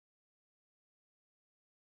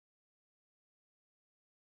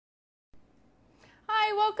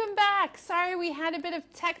welcome back. Sorry we had a bit of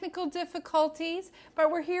technical difficulties, but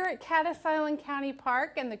we're here at Cattus Island County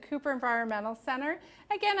Park and the Cooper Environmental Center.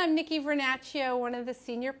 Again, I'm Nikki Vernachio, one of the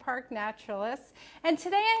senior park naturalists, and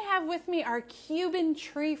today I have with me our Cuban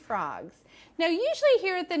tree frogs. Now, usually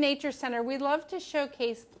here at the Nature Center, we love to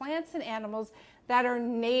showcase plants and animals that are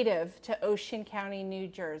native to Ocean County, New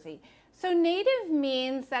Jersey. So native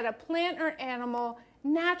means that a plant or animal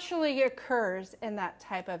naturally occurs in that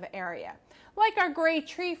type of area, like our gray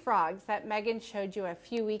tree frogs that Megan showed you a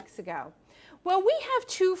few weeks ago. Well, we have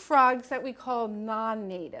two frogs that we call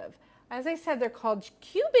non-native. As I said, they're called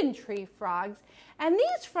Cuban tree frogs, and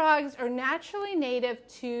these frogs are naturally native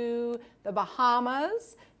to the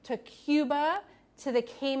Bahamas, to Cuba, to the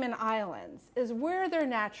Cayman Islands, is where they're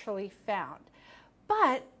naturally found.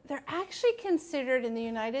 But they're actually considered in the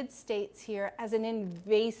United States here as an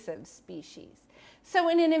invasive species. So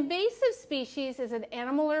an invasive species is an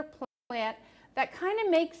animal or plant that kind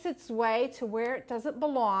of makes its way to where it doesn't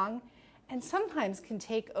belong and sometimes can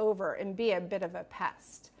take over and be a bit of a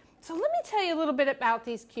pest. So let me tell you a little bit about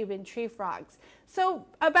these Cuban tree frogs. So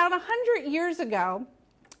about 100 years ago,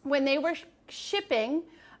 when they were shipping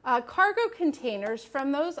cargo containers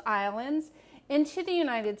from those islands into the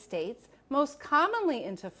United States, most commonly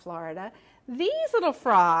into Florida, these little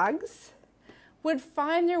frogs would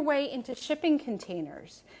find their way into shipping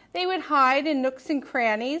containers. They would hide in nooks and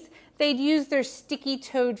crannies. They'd use their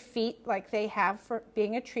sticky-toed feet like they have for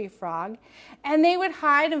being a tree frog, and they would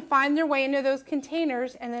hide and find their way into those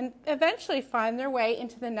containers and then eventually find their way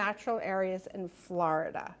into the natural areas in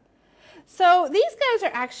Florida. So these guys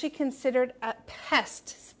are actually considered a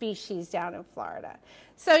pest species down in Florida.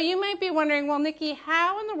 So you might be wondering, well, Nikki,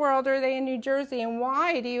 how in the world are they in New Jersey and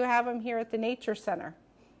why do you have them here at the Nature Center?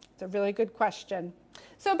 It's a really good question.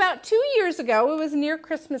 So about 2 years ago, it was near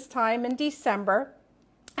Christmas time in December,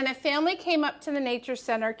 and a family came up to the Nature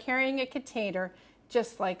Center carrying a container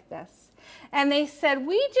just like this. And they said,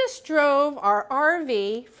 we just drove our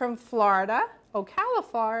RV from Florida, Ocala,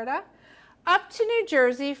 Florida, up to New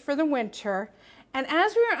Jersey for the winter, and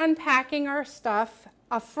as we were unpacking our stuff,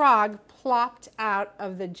 a frog plopped out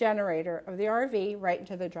of the generator of the RV right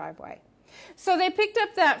into the driveway. So they picked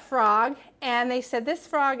up that frog and they said, this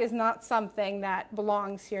frog is not something that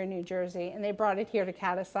belongs here in New Jersey, and they brought it here to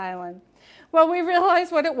Cattus Island. Well, we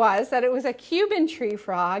realized what it was, that it was a Cuban tree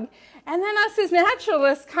frog, and then us as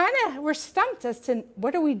naturalists kind of were stumped as to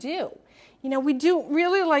what do we do? You know, we do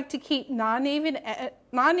really like to keep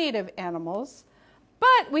non-native animals,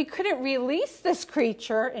 but we couldn't release this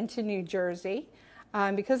creature into New Jersey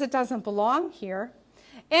because it doesn't belong here.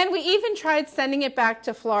 And we even tried sending it back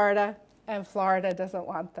to Florida, and Florida doesn't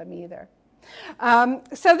want them either.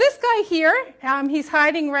 So this guy here, he's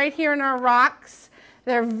hiding right here in our rocks.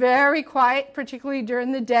 They're very quiet, particularly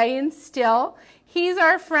during the day and still. He's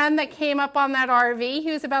our friend that came up on that RV. He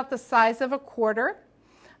was about the size of a quarter.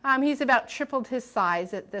 He's about tripled his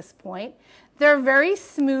size at this point. They're very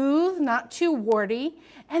smooth, not too warty.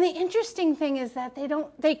 And the interesting thing is that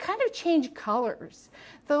they kind of change colors.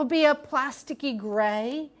 There'll be a plasticky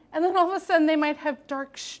gray, and then all of a sudden they might have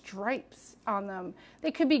dark stripes on them.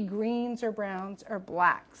 They could be greens or browns or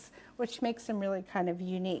blacks, which makes them really kind of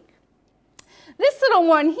unique. This little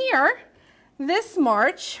one here, this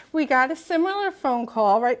March, we got a similar phone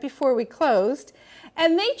call right before we closed,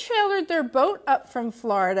 and they trailered their boat up from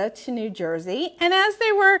Florida to New Jersey, and as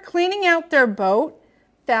they were cleaning out their boat,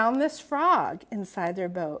 found this frog inside their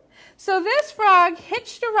boat. So this frog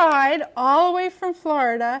hitched a ride all the way from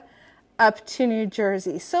Florida up to New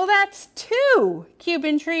Jersey. So that's two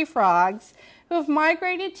Cuban tree frogs who have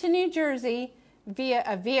migrated to New Jersey via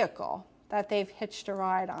a vehicle that they've hitched a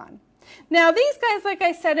ride on. Now these guys, like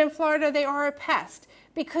I said, in Florida, they are a pest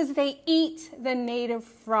because they eat the native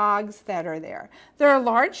frogs that are there. They're a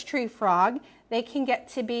large tree frog. They can get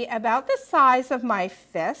to be about the size of my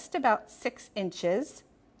fist, about 6 inches.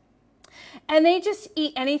 And they just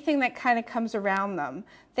eat anything that kind of comes around them.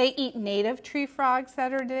 They eat native tree frogs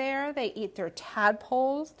that are there. They eat their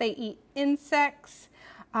tadpoles. They eat insects,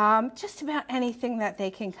 just about anything that they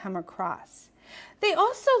can come across. They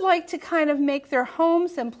also like to kind of make their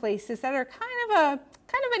homes in places that are kind of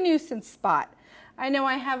a nuisance spot. I know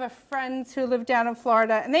I have friends who live down in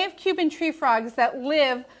Florida, and they have Cuban tree frogs that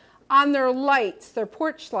live on their lights, their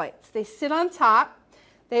porch lights. They sit on top.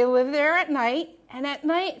 They live there at night, and at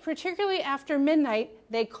night, particularly after midnight,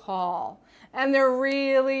 they call. And they're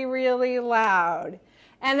really, really loud.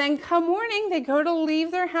 And then come morning, they go to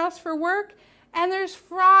leave their house for work, And there's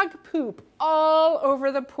frog poop all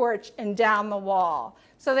over the porch and down the wall.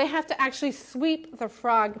 So they have to actually sweep the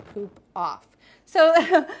frog poop off. So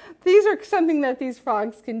these are something that these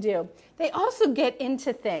frogs can do. They also get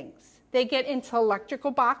into things. They get into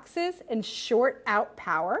electrical boxes and short out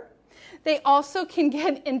power. They also can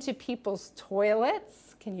get into people's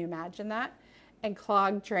toilets. Can you imagine that? And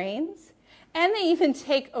clog drains. And they even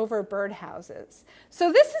take over birdhouses.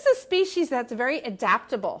 So this is a species that's very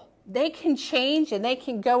adaptable. They can change and they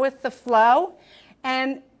can go with the flow.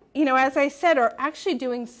 And, you know, as I said, are actually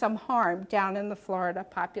doing some harm down in the Florida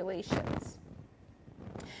populations.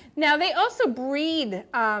 Now, they also breed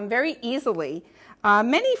very easily.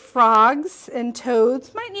 Many frogs and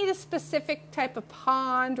toads might need a specific type of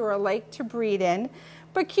pond or a lake to breed in,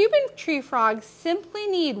 but Cuban tree frogs simply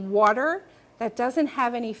need water that doesn't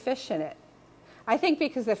have any fish in it. I think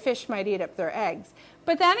because the fish might eat up their eggs.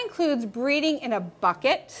 But that includes breeding in a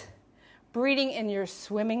bucket, breeding in your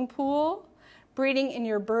swimming pool, breeding in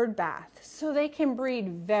your bird bath. So they can breed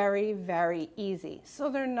very, very easy. So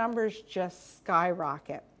their numbers just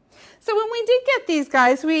skyrocket. So when we did get these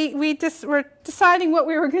guys, we were deciding what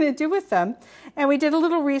we were going to do with them. And we did a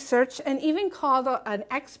little research and even called an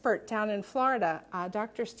expert down in Florida,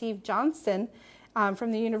 Dr. Steve Johnson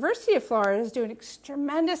from the University of Florida, is doing a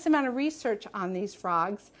tremendous amount of research on these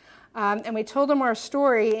frogs. And we told him our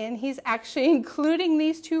story, and he's actually including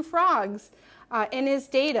these two frogs in his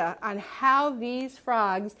data on how these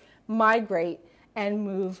frogs migrate and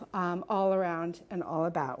move all around and all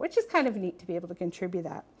about, which is kind of neat to be able to contribute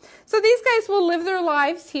that. So these guys will live their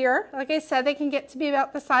lives here. Like I said, they can get to be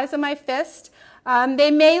about the size of my fist.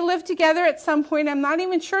 They may live together at some point. I'm not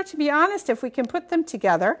even sure, to be honest, if we can put them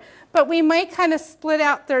together, but we might kind of split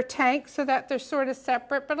out their tank so that they're sort of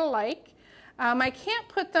separate but alike. I can't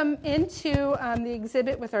put them into the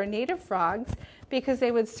exhibit with our native frogs because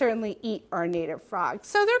they would certainly eat our native frogs.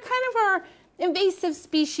 So they're kind of our invasive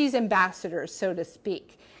species ambassadors, so to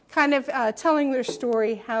speak, kind of telling their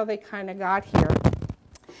story, how they kind of got here.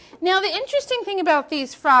 Now, the interesting thing about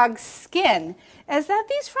these frogs' skin is that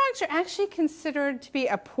these frogs are actually considered to be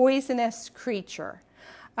a poisonous creature.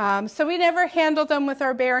 So we never handle them with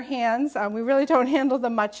our bare hands. We really don't handle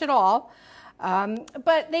them much at all.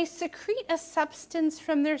 But they secrete a substance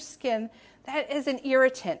from their skin that is an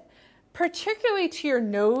irritant, particularly to your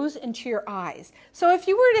nose and to your eyes. So if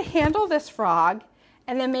you were to handle this frog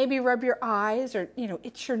and then maybe rub your eyes or, you know,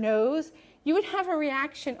 itch your nose, you would have a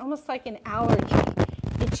reaction almost like an allergy.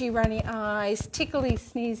 Itchy, runny eyes, tickly,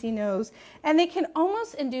 sneezy nose, and they can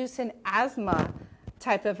almost induce an asthma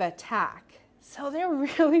type of attack. So they're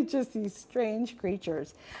really just these strange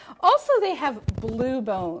creatures. Also, they have blue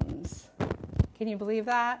bones. Can you believe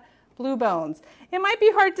that? Blue bones. It might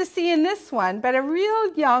be hard to see in this one, but a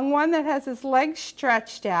real young one that has his legs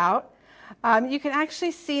stretched out, you can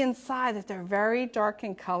actually see inside that they're very dark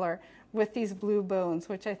in color with these blue bones,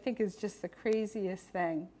 which I think is just the craziest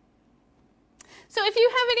thing. So if you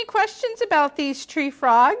have any questions about these tree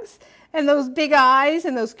frogs and those big eyes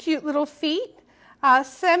and those cute little feet,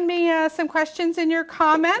 send me some questions in your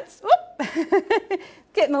comments. Oop!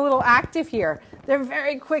 Getting a little active here. They're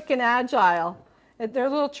very quick and agile. They're a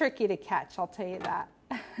little tricky to catch, I'll tell you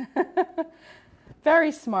that.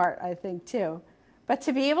 Very smart, I think, too. But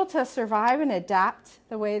to be able to survive and adapt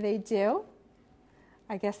the way they do,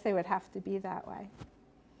 I guess they would have to be that way.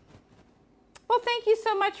 Well, thank you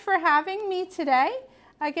so much for having me today.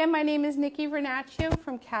 Again, my name is Nikki Vernachio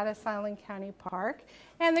from Cattus Island County Park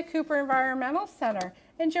and the Cooper Environmental Center.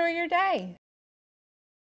 Enjoy your day.